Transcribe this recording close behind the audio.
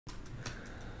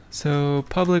So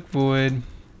public void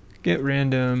get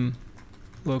random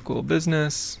local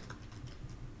business.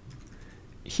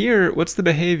 Here, what's the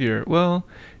behavior? Well,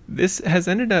 this has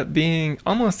ended up being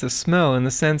almost a smell in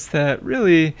the sense that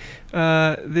really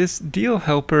this deal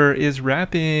helper is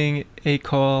wrapping a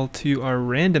call to our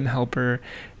random helper,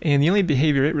 and the only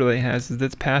behavior it really has is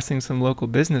that's passing some local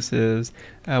businesses,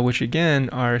 which again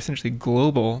are essentially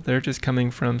global. They're just coming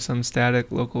from some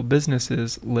static local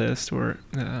businesses list, or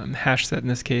hash set in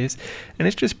this case, and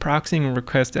it's just proxying a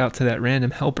request out to that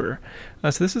random helper.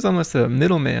 So this is almost a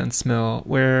middleman smell,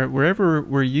 where wherever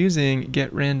we're using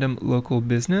get random local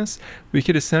business, we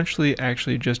could essentially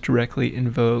actually just directly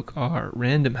invoke our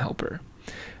random helper.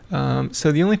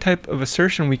 So the only type of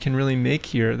assertion we can really make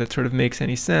here that sort of makes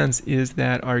any sense is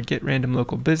that our get random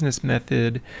local business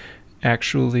method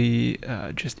actually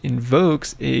just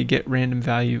invokes a get random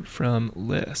value from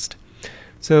list.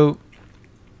 So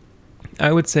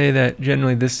I would say that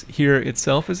generally this here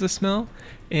itself is a smell,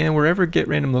 and wherever get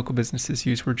random local business is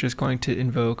used, we're just going to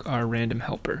invoke our random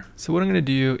helper. So what I'm going to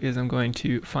do is I'm going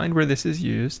to find where this is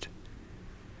used,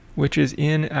 which is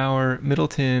in our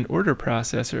Middleton order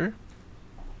processor.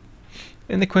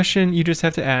 And the question you just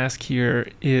have to ask here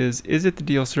is it the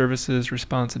deal service's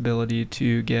responsibility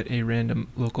to get a random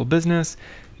local business?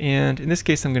 And in this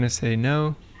case, I'm going to say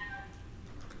no.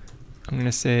 I'm going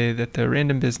to say that the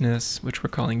random business, which we're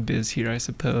calling biz here, I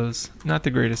suppose, not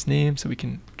the greatest name, so we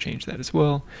can change that as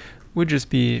well, would just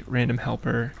be random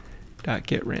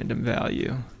helper.get random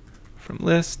value from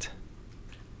list.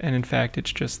 And in fact,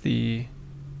 it's just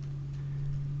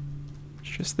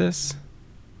this.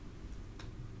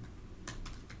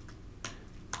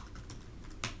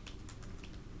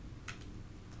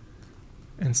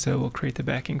 And so we'll create the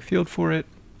backing field for it.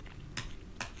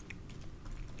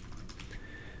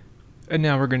 And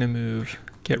now we're going to move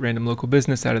get random local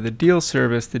business out of the deal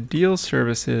service. The deal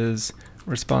service's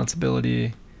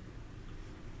responsibility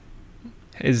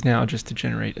is now just to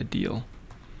generate a deal.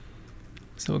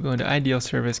 So we'll go into ideal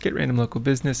service. Get random local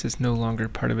business is no longer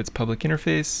part of its public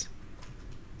interface.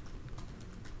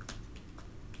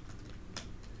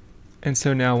 And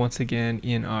so now once again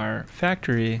in our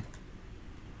factory,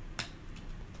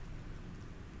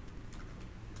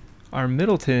 our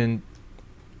Middleton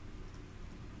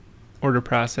order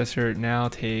processor now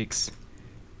takes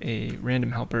a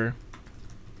random helper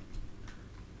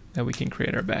that we can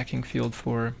create our backing field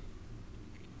for.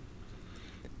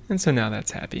 And so now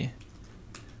that's happy.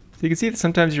 So you can see that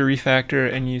sometimes you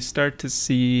refactor and you start to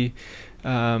see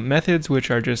methods which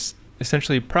are just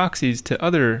essentially proxies to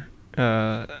other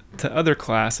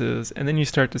classes, and then you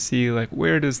start to see like,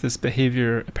 where does this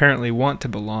behavior apparently want to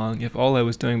belong if all I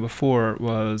was doing before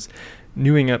was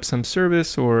newing up some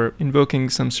service or invoking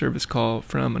some service call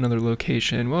from another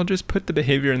location? Well, just put the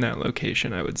behavior in that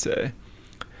location, I would say.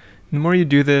 The more you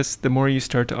do this, the more you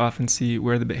start to often see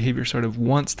where the behavior sort of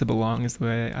wants to belong, is the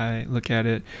way I look at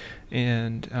it.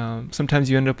 And sometimes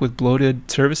you end up with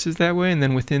bloated services that way, and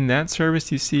then within that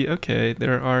service you see, okay,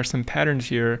 there are some patterns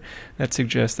here that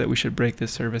suggest that we should break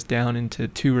this service down into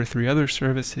 2 or 3 other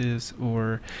services,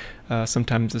 or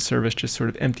sometimes the service just sort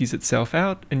of empties itself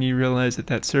out and you realize that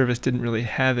that service didn't really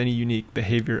have any unique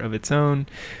behavior of its own.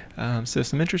 So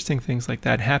some interesting things like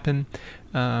that happen,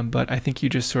 but I think you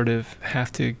just sort of have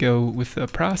to go with the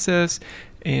process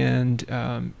and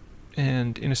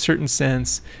in a certain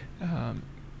sense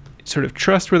sort of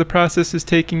trust where the process is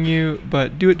taking you,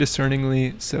 but do it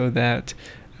discerningly so that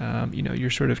you're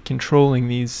sort of controlling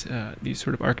these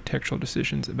sort of architectural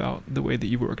decisions about the way that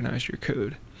you've organized your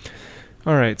code.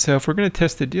 All right, so if we're going to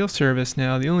test the deal service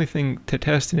now, the only thing to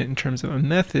test in it in terms of a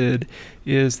method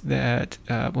is that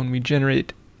when we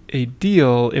generate a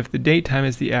deal, if the date time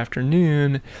is the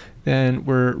afternoon, then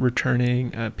we're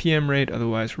returning PM rate,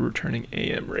 otherwise we're returning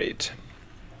AM rate.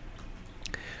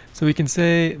 So we can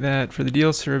say that for the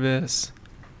deal service,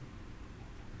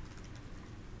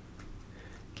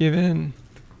 given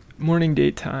morning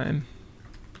date time,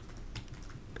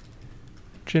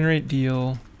 generate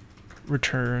deal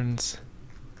returns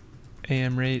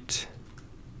AM rate.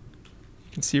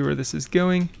 You can see where this is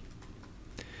going.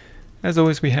 As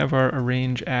always, we have our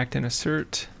arrange, act, and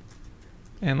assert.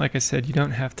 And like I said, you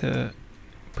don't have to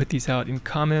put these out in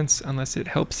comments unless it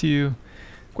helps you.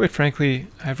 Quite frankly,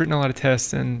 I've written a lot of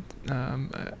tests, and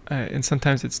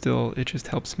sometimes it just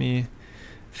helps me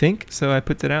think. So I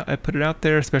put it out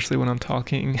there, especially when I'm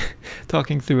talking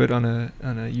through it on a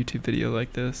YouTube video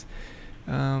like this.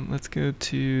 Let's go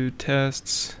to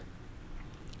tests.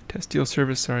 Test deal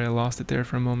service. Sorry, I lost it there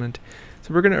for a moment.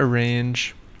 So we're going to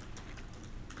arrange.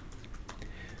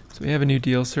 So we have a new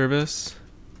deal service.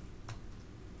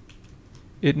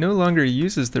 it no longer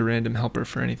uses the random helper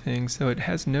for anything, so it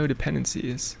has no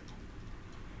dependencies.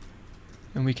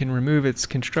 And we can remove its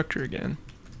constructor again.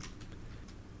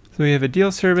 So we have a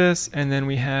deal service, and then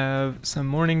we have some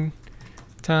morning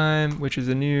time, which is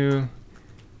a new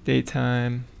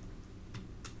daytime.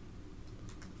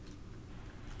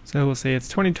 So we'll say it's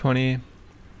 2020,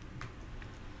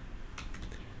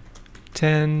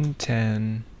 10,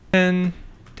 10, 10,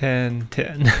 10,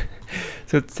 10.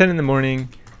 So it's 10 in the morning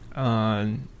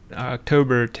on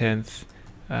October 10th,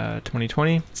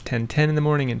 2020. It's 10:10 in the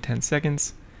morning and 10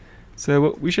 seconds. So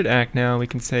what we should act now, we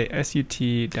can say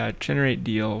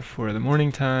sut.generateDeal for the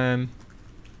morning time.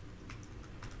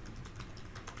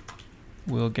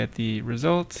 We'll get the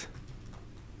result.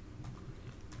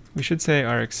 We should say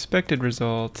our expected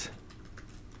result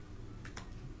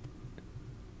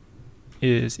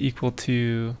is equal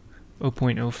to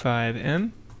 0.05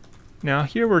 m. Now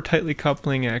here we're tightly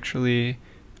coupling actually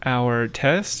our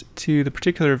test to the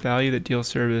particular value that deal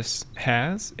service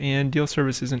has, and deal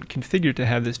service isn't configured to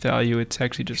have this value, it's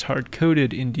actually just hard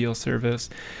coded in deal service.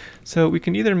 So we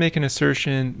can either make an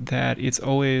assertion that it's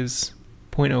always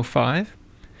 0.05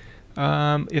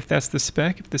 if that's the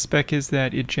spec. If the spec is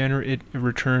that it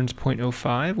returns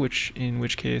 0.05, in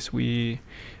which case we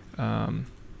might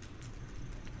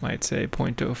say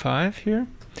 0.05 here.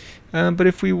 But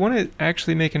if we want to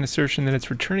actually make an assertion that it's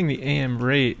returning the AM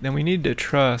rate, then we need to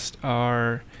trust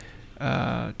our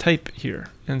type here.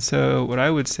 And so what I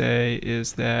would say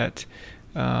is that,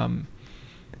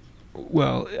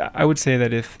 well, I would say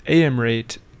that if AM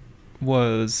rate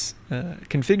was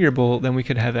configurable, then we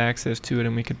could have access to it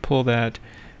and we could pull that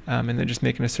and then just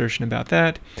make an assertion about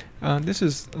that. This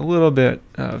is a little bit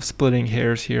of splitting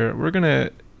hairs here. We're going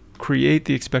to create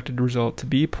the expected result to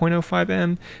be 0.05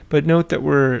 m, but note that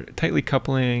we're tightly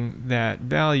coupling that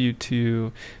value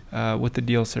to what the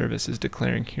deal service is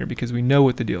declaring here, because we know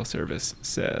what the deal service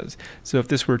says. So if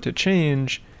this were to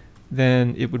change,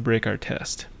 then it would break our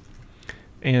test.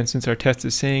 And since our test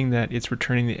is saying that it's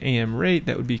returning the AM rate,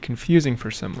 that would be confusing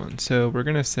for someone. So we're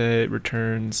going to say it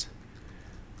returns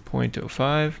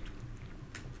 0.05.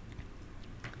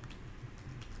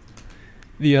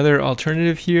 The other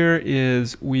alternative here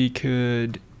is we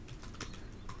could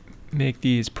make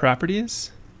these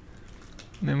properties,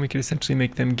 and then we could essentially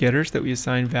make them getters that we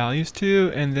assign values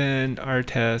to, and then our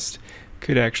test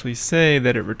could actually say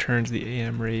that it returns the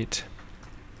AM rate,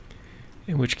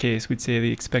 in which case we'd say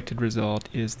the expected result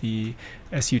is the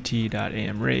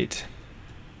sut.am rate.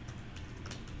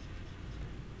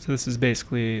 So this is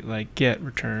basically like get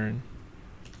return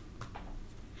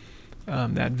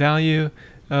that value.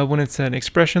 When it's an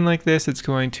expression like this, it's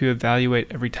going to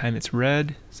evaluate every time it's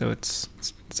read, so it's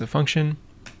a function.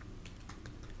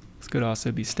 This could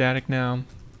also be static now.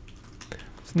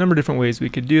 There's a number of different ways we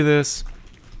could do this.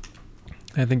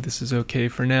 I think this is okay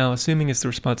for now. Assuming it's the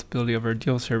responsibility of our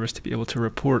deal service to be able to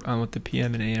report on what the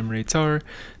PM and AM rates are,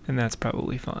 then that's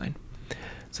probably fine.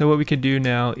 So what we could do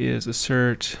now is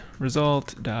assert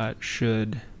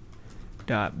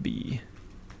result.should.be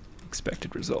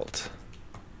expected result.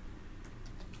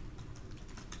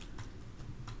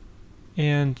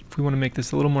 And if we want to make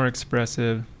this a little more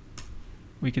expressive,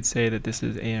 we could say that this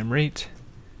is AM rate.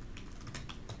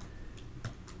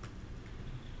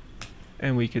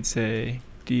 And we could say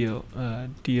deal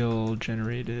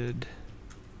generated,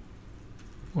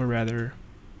 or rather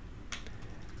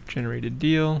generated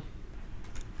deal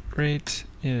rate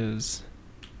is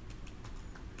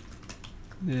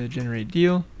the generate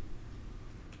deal,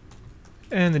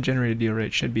 and the generated deal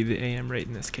rate should be the AM rate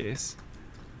in this case.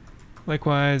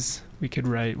 Likewise, we could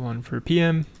write one for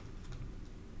PM.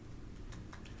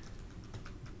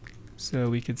 So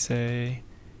we could say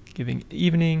giving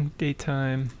evening,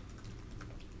 daytime,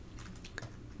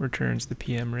 returns the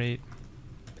PM rate.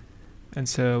 And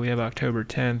so we have October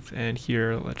 10th, and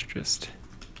here let's just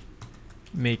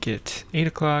make it 8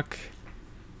 o'clock,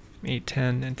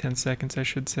 8:10 and 10 seconds I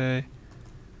should say.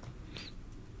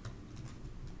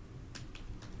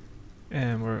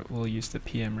 And we'll use the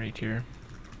PM rate here.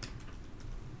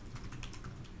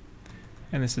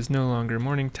 And this is no longer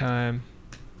morning time.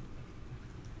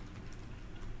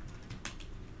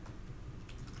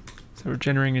 So we're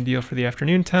generating a deal for the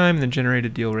afternoon time, and the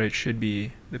generated deal rate should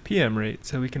be the PM rate.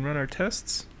 So we can run our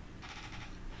tests.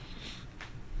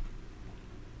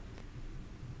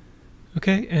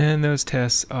 Okay, and those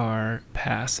tests are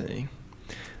passing.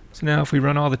 So now if we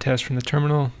run all the tests from the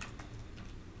terminal,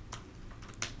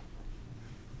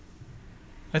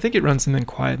 I think it runs them in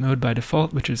quiet mode by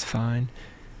default, which is fine.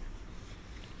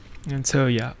 And so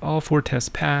yeah, all 4 tests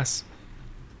pass.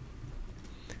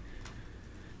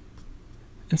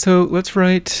 And so let's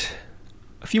write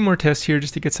a few more tests here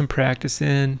just to get some practice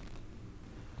in.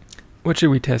 What should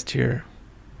we test here?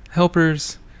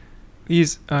 Helpers.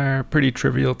 These are pretty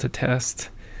trivial to test.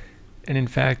 And in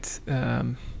fact,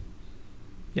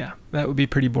 yeah, that would be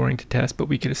pretty boring to test, but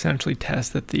we could essentially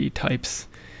test that the types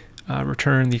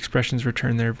the expressions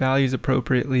return their values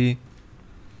appropriately.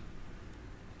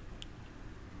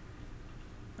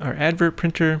 Our advert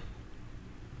printer.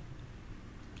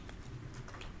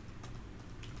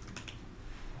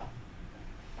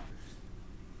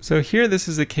 So here this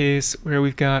is a case where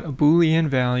we've got a Boolean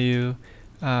value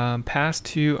passed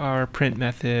to our print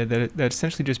method that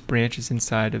essentially just branches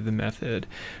inside of the method.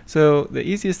 So the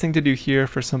easiest thing to do here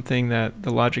for something that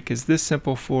the logic is this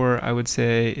simple for, I would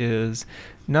say, is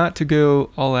not to go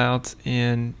all out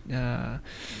and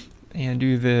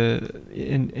implement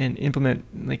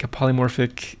like a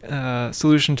polymorphic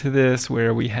solution to this,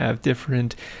 where we have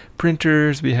different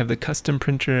printers, we have the custom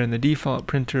printer and the default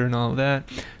printer and all of that.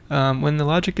 When the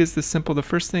logic is this simple, the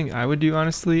first thing I would do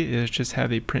honestly is just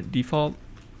have a print default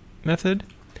method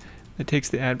that takes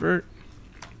the advert,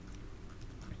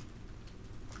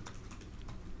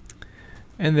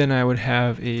 and then I would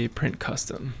have a print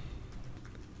custom,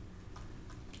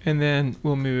 and then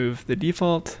we'll move the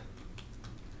default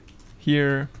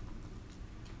here,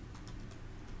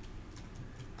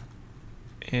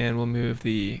 and we'll move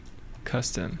the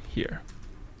custom here.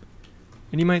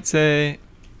 And you might say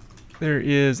there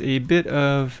is a bit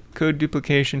of code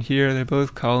duplication here. They're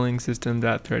both calling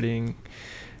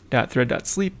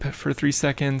system.threading.thread.sleep for 3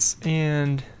 seconds,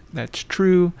 and that's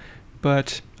true,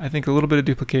 but I think a little bit of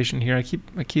duplication here. I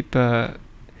keep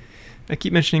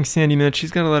mentioning Sandy Mitch. She's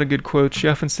got a lot of good quotes. She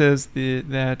often says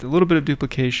that a little bit of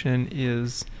duplication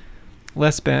is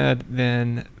less bad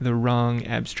than the wrong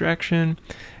abstraction.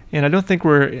 And I don't think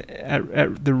we're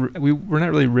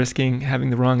not really risking having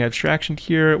the wrong abstraction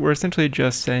here. We're essentially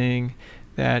just saying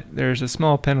that there's a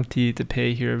small penalty to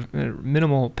pay here, a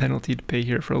minimal penalty to pay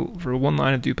here for 1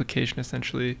 line of duplication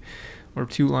essentially, or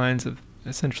 2 lines of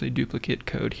essentially duplicate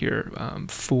code here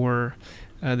for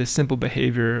this simple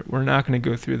behavior. We're not going to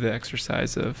go through the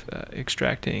exercise of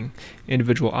extracting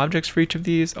individual objects for each of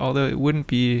these, although it wouldn't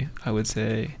be, I would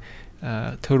say,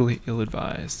 totally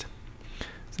ill-advised.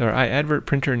 So our iAdvert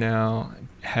printer now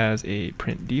has a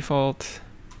print default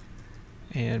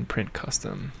and print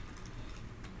custom.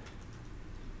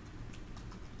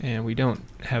 And we don't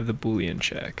have the Boolean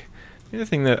check. The other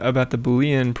thing about the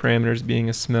Boolean parameters being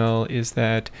a smell is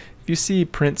that if you see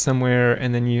print somewhere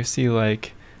and then you see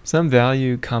like some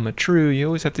value comma true, you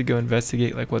always have to go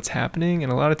investigate like what's happening,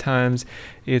 and a lot of times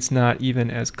it's not even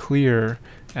as clear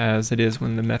as it is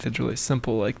when the method's really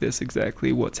simple like this,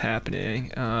 exactly what's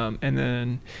happening.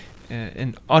 And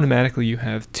automatically you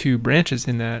have 2 branches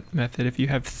in that method. If you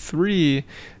have 3,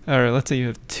 or let's say you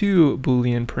have 2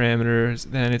 Boolean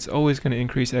parameters, then it's always going to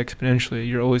increase exponentially.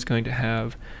 You're always going to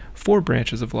have 4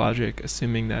 branches of logic,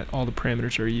 assuming that all the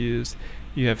parameters are used.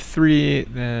 You have 3,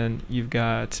 then you've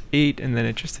got 8, and then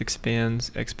it just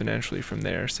expands exponentially from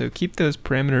there. So keep those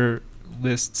parameter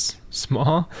lists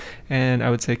small, and I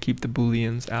would say keep the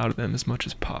Booleans out of them as much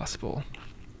as possible.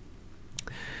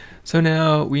 So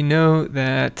now we know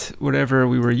that whatever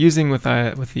we were using with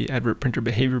the advert printer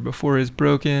behavior before is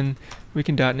broken. We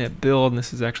can .NET build, and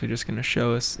this is actually just going to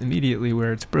show us immediately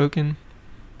where it's broken.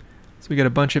 So we got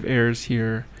a bunch of errors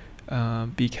here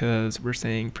because we're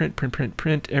saying print, print, print,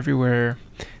 print everywhere,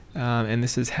 and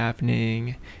this is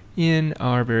happening in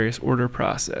our various order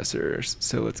processors.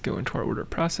 So let's go into our order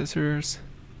processors.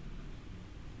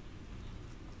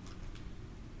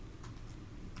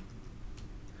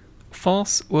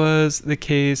 False was the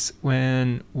case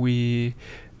when we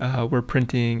were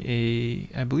printing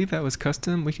I believe that was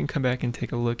custom. We can come back and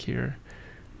take a look here.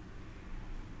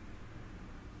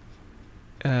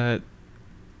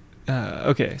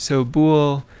 Okay, so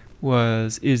bool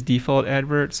is default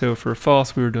advert. So for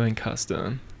false, we were doing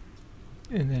custom.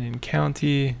 And then in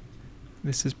county,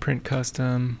 this is print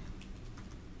custom.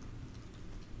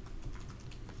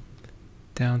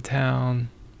 Downtown,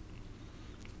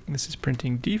 this is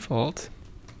printing default.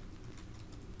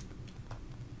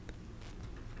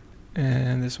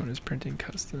 And this one is printing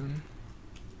custom.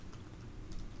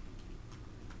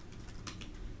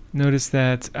 Notice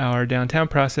that our downtown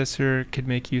processor could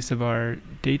make use of our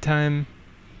daytime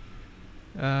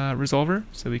resolver,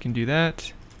 so we can do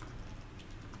that.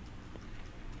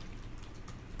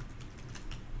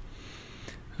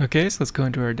 Okay, so let's go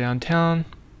into our downtown.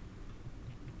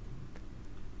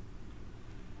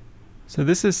 So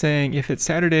this is saying if it's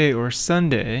Saturday or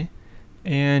Sunday,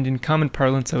 and in common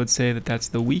parlance I would say that that's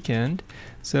the weekend.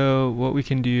 So what we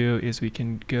can do is we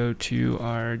can go to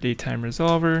our daytime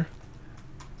resolver,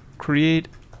 create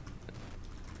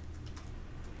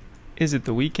is it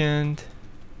the weekend,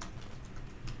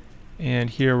 and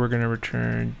here we're going to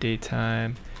return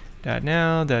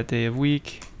datetime.now.day of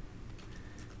week,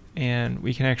 and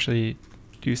we can actually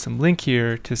do some link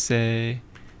here to say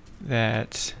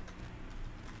that,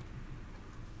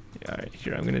 all right,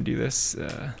 here I'm going to do this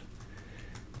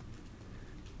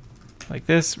like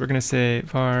this. We're going to say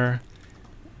var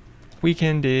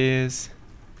weekend days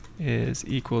is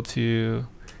equal to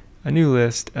a new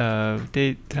list of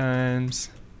date times.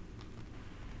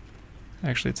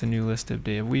 Actually, it's a new list of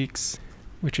day of weeks,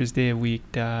 which is day of week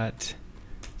dot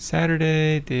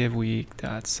Saturday, day of week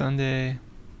dot Sunday.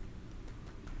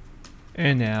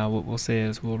 And now what we'll say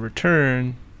is we'll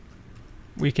return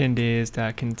weekend days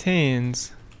dot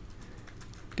contains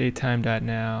datetime dot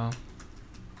now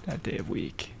dot day of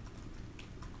week.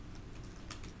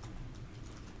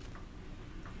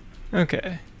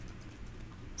 Okay.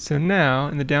 So now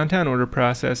in the downtown order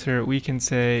processor, we can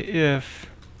say if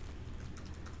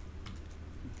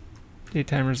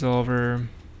datetime resolver,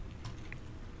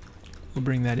 we'll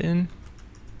bring that in.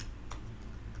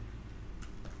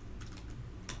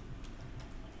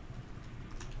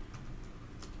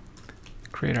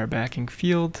 Create our backing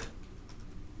field.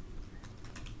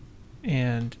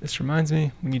 And this reminds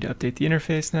me, we need to update the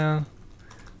interface now.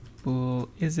 Well,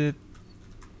 is it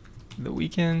the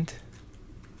weekend?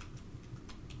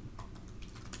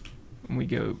 And we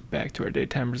go back to our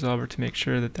datetime resolver to make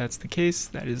sure that that's the case.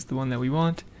 That is the one that we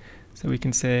want. So we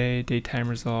can say datetime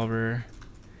resolver,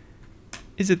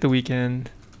 is it the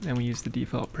weekend? And we use the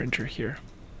default printer here.